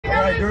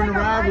during the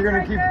ride, we're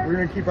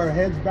gonna keep our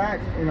heads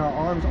back and our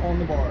arms on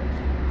the bars.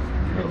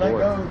 We'll let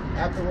go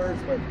afterwards,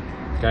 but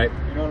okay.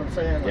 You know what I'm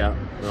saying? Like, yeah,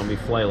 we'll be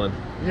flailing.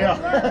 Yeah.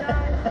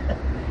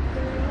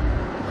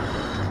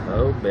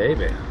 Oh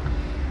baby.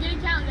 Get a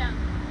countdown.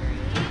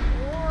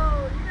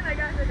 Whoa,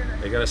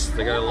 They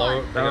gotta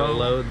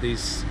load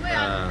these.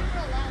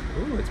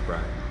 Ooh, it's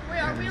bright. Wait,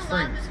 are we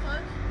allowed this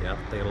close? Yep,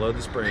 they gotta load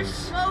the springs. There's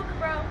smoke,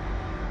 bro.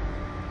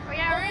 Oh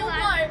yeah, we're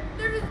allowed.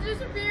 They're just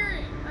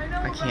disappearing. I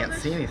know. I can't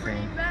see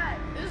anything.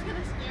 This is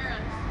gonna scare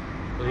us.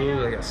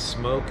 Ooh, they got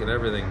smoke and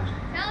everything.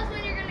 Tell us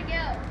when you're gonna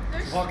go.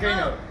 There's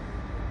volcano.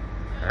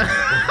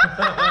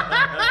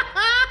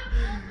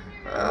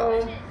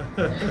 Oh.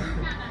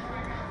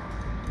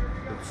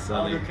 It's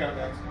sunny.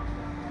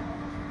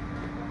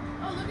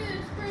 Oh, look at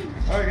this spring.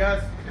 All right,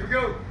 guys, here we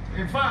go.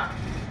 In 5,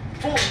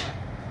 4,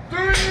 3.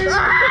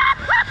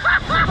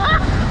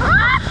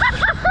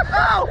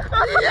 Oh,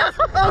 yes.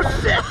 Oh,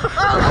 shit.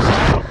 Oh,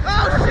 shit.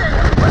 Oh, shit.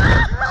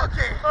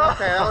 Okay.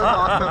 Okay, that was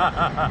awesome.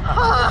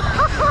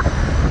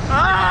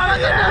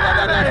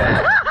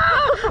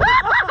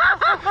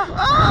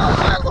 Oh,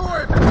 my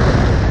Lord.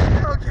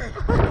 Okay.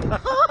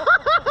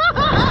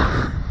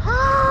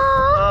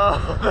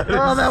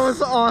 Oh, that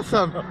was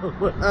awesome.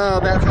 Oh,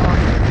 that's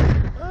awesome.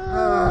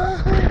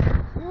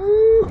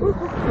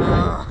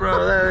 Bro,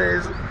 that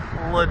is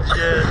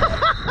legit.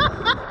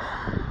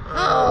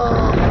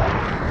 Oh,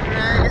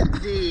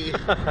 Greg D.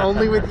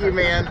 Only with you,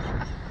 man.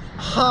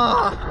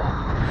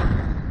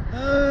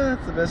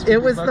 That's the best.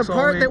 It was the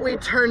part that we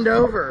turned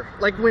over.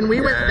 Like when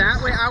we went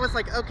that way, I was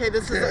like, okay,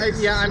 this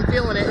is, yeah, I'm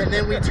feeling it. And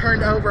then we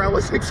turned over. I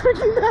wasn't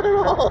expecting that at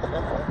all.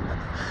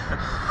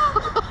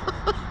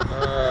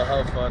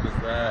 How fun is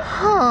that?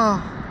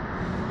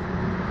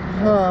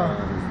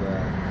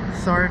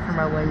 Sorry for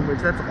my language.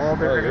 That's all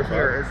they're going to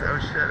hear is, oh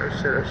shit, oh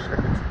shit, oh shit.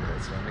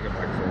 That's fine. They got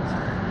microphones.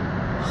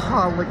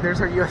 Oh, look, there's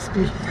our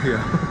USB.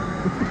 Yeah.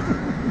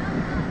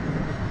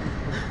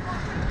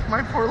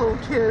 My poor little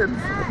kids.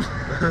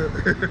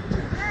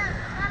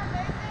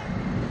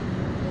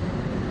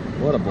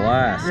 What a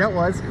blast. Yeah, it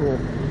was cool.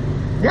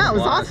 Yeah, it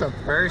was awesome.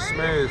 Very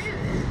smooth.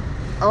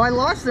 Oh, I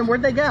lost them.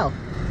 Where'd they go?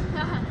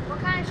 What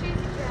kind of shoes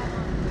did you have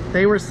on?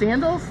 They were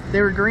sandals?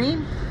 They were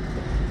green?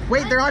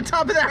 Wait, they're on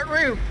top of that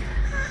roof.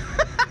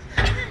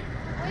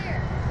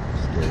 Where?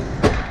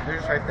 They're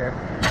just right there.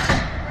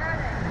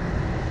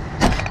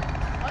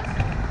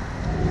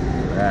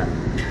 Look at that.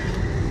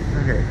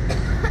 Okay.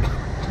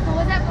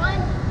 Was that fun?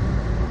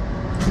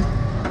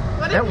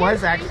 That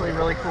was actually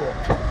really cool.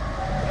 Is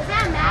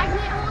that a magnet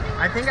holding?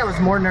 I think I was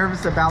more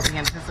nervous about the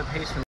anticipation.